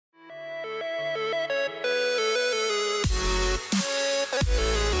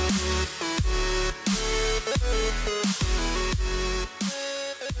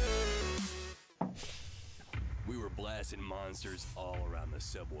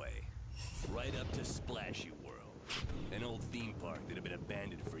subway, right up to Splashy World, an old theme park that had been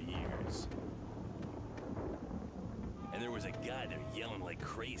abandoned for years. And there was a guy there yelling like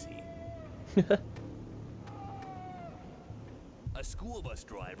crazy. A school bus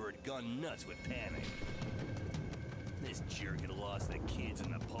driver had gone nuts with panic. This jerk had lost the kids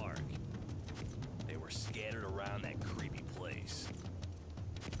in the park. They were scattered around that creepy place.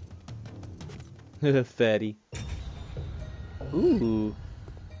 Fatty. Ooh.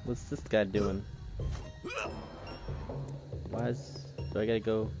 What's this guy doing? Do I gotta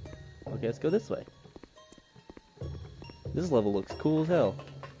go? Okay, let's go this way. This level looks cool as hell.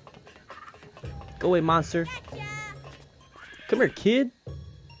 Go away, monster. Come here, kid.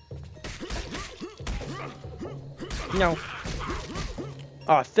 No.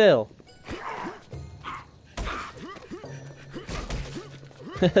 Oh, I fell.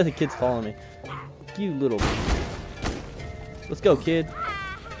 The kid's following me. You little... Let's go, kid.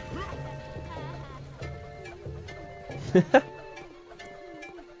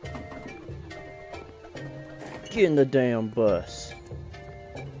 Get in the damn bus.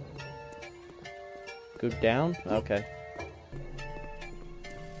 Go down? Okay.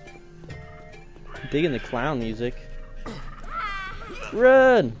 Digging the clown music.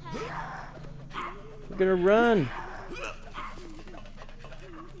 Run! We're gonna run!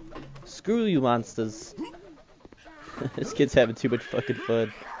 Screw you, monsters. This kid's having too much fucking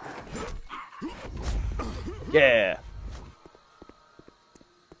fun. Yeah!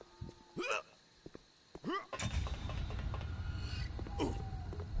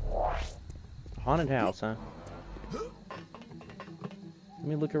 Haunted house, huh? Let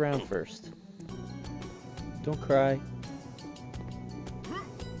me look around first. Don't cry.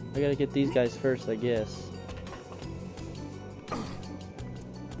 I gotta get these guys first, I guess.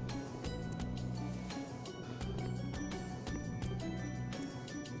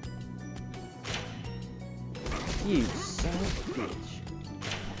 You son of a bitch.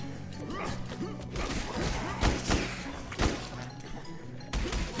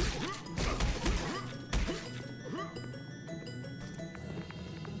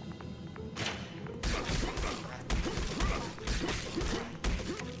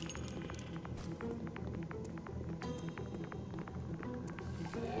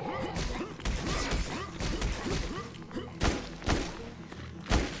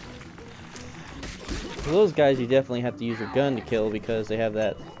 Those guys you definitely have to use your gun to kill because they have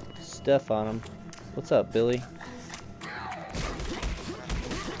that stuff on them. What's up, Billy?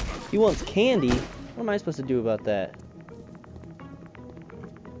 He wants candy? What am I supposed to do about that?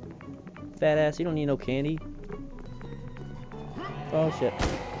 Fat ass, you don't need no candy. Oh shit.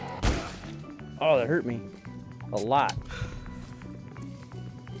 Oh, that hurt me. A lot.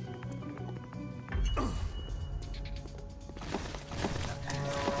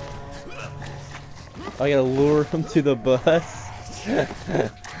 I gotta lure him to the bus.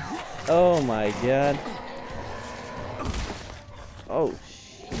 Oh my god. Oh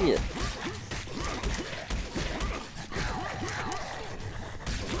shit.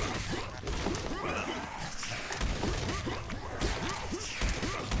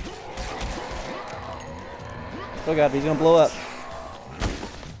 Oh god, he's gonna blow up.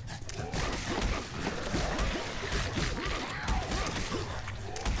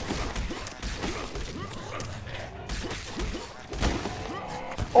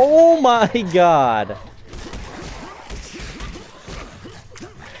 Oh my god!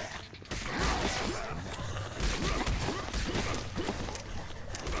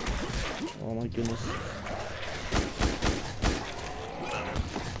 Oh my goodness.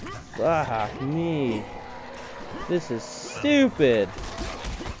 Fuck me. This is stupid.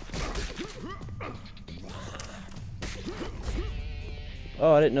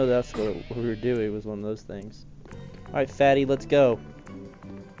 Oh, I didn't know that's what we were doing. It was one of those things. Alright, fatty, let's go.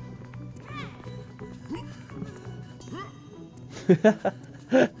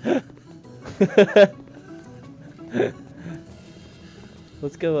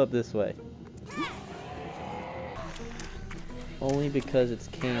 Let's go up this way. Only because it's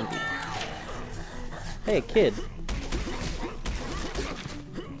candy. Hey, a kid.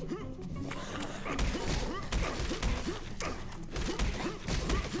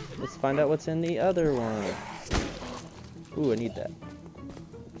 Let's find out what's in the other one. Ooh, I need that.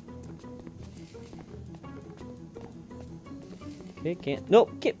 Okay, can't.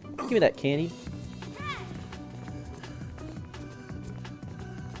 Nope, give me that candy.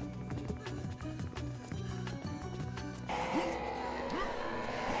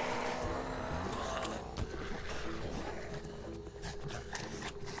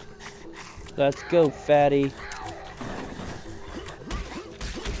 Let's go, fatty.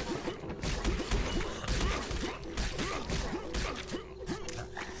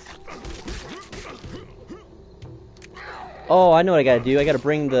 Oh, I know what I gotta do. I gotta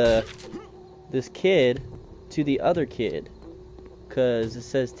bring this kid to the other kid. Cause it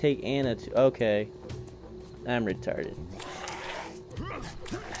says take Anna to... Okay. I'm retarded.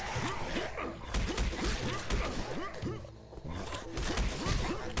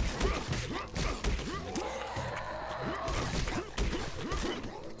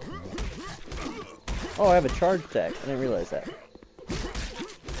 Oh, I have a charge deck. I didn't realize that.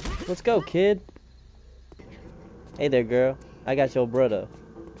 Let's go, kid. Hey there, girl. I got your brother.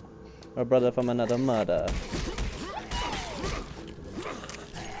 Or brother from another mother.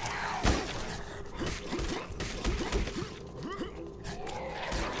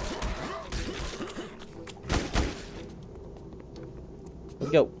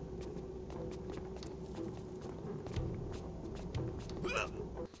 Let's go.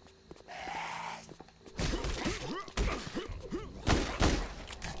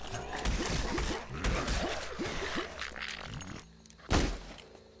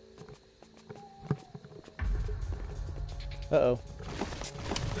 Uh-oh.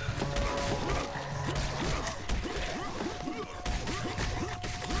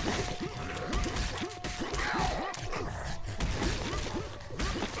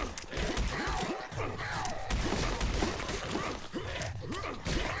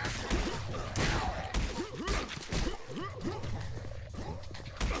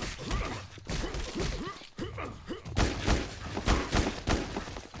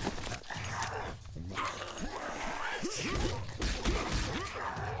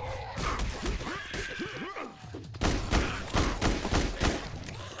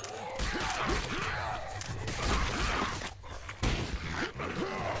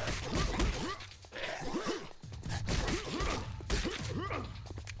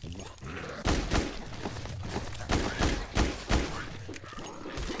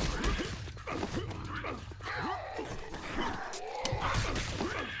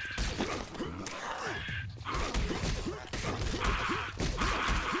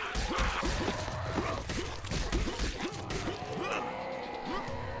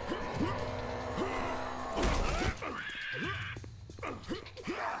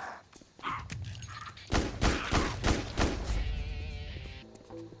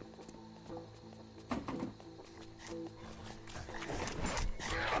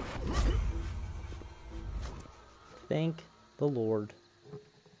 Thank the Lord.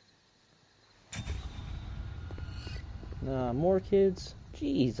 More kids?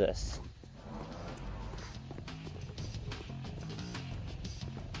 Jesus.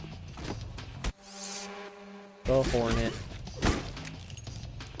 The Hornet.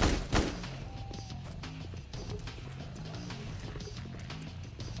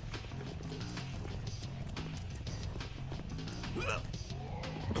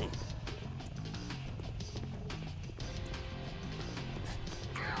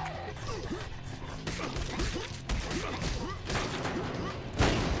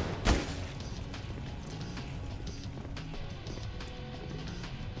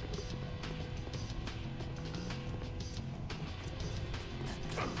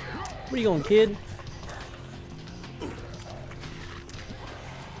 Where you going, kid?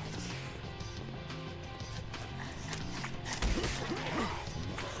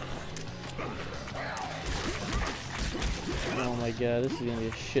 Oh my god, this is gonna be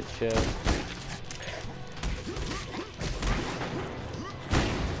a shit show.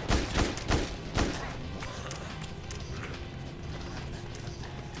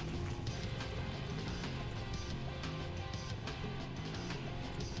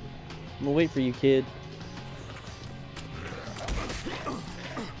 I'm gonna wait for you, kid.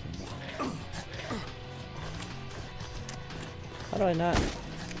 How do I not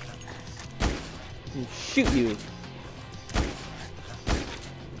shoot you?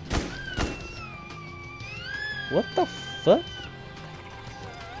 What the fuck?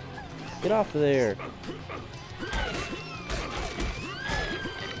 Get off of there.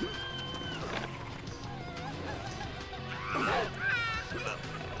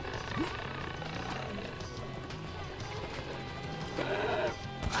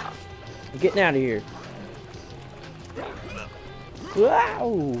 I'm getting out of here.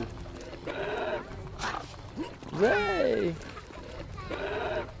 Wow! Hey!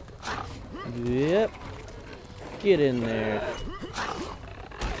 Yep. Get in there.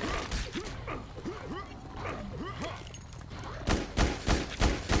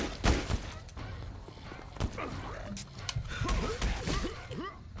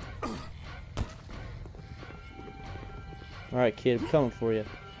 Alright, kid, I'm coming for you.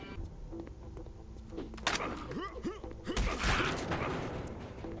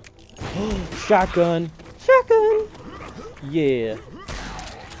 Shotgun! Shotgun! Yeah.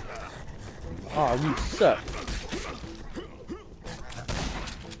 Oh, you suck.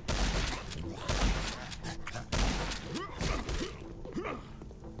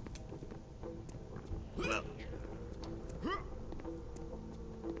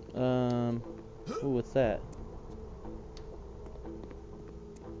 Ooh, what's that?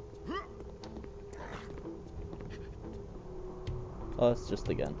 Oh, it's just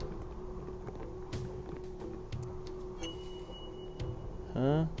the gun.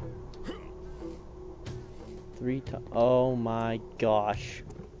 Huh? 3 times. Oh my gosh.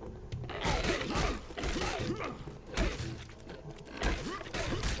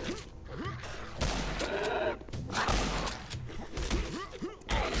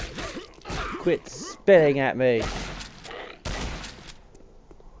 Quit spitting at me.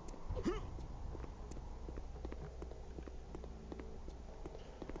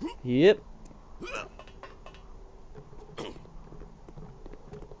 Yep.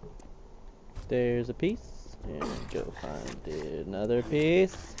 There's a piece. And go find another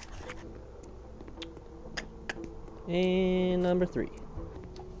piece. And number 3.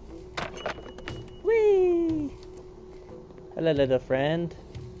 Whee! Hello, little friend.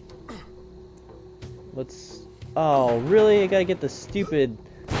 Let's. Oh, really? I gotta get the stupid,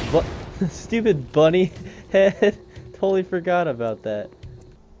 stupid bunny head. Totally forgot about that.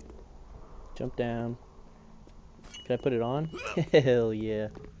 Jump down. Can I put it on? Hell yeah.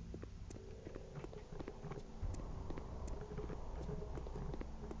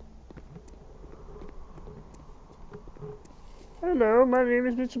 Hello, my name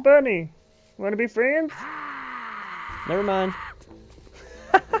is Mr. Bunny. Wanna be friends? Never mind.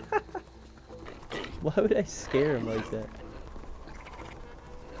 Why would I scare him like that?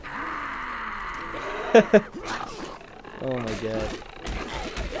 Oh my god.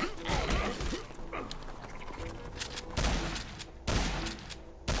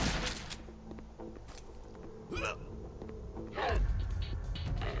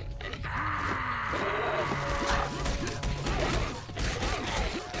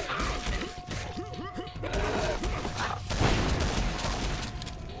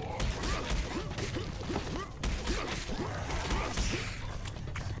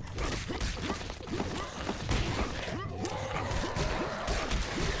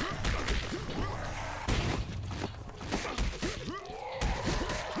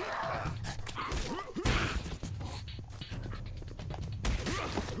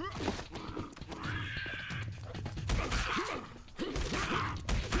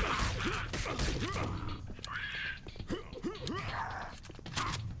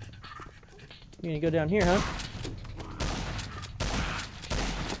 You're gonna go down here, huh?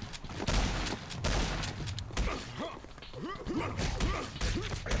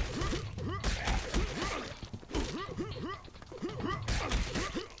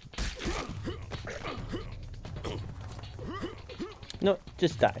 No,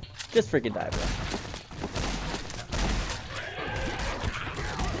 just die. Just freaking die, bro.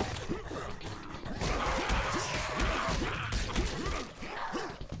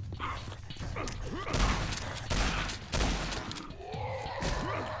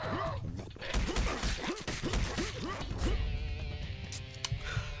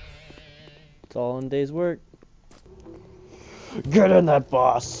 It's all in a day's work. Get in that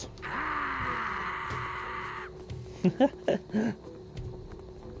boss!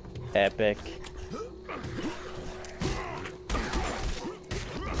 Epic.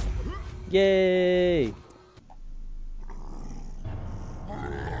 Yay!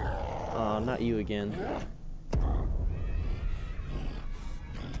 Oh, not you again.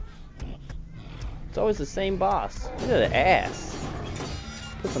 It's always the same boss. Look at the ass.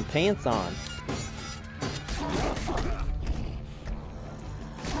 Put some pants on.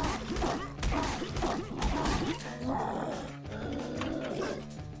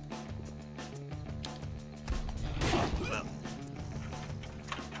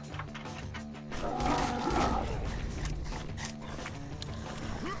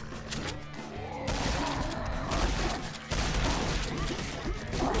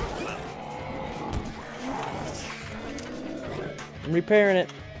 I'm repairing it.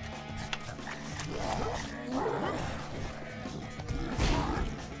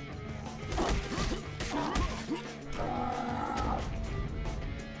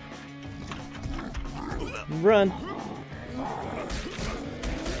 Run.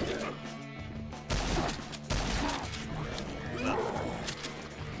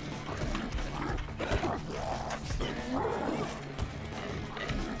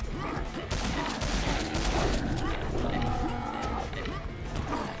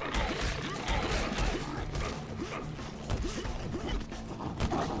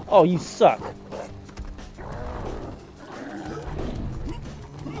 Oh, you suck.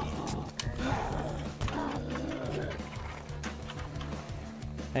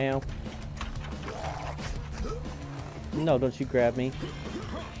 Ow. No, don't you grab me.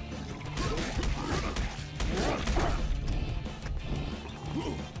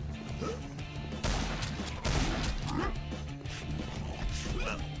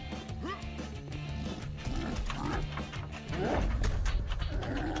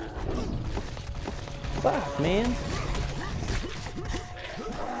 Fuck, man.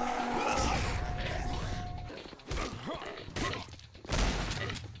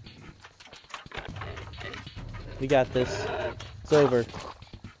 We got this. It's over.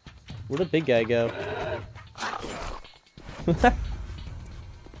 Where'd the big guy go?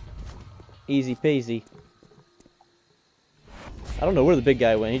 Easy peasy. I don't know where the big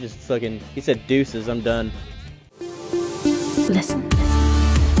guy went. He just fucking... He said deuces, I'm done. Listen.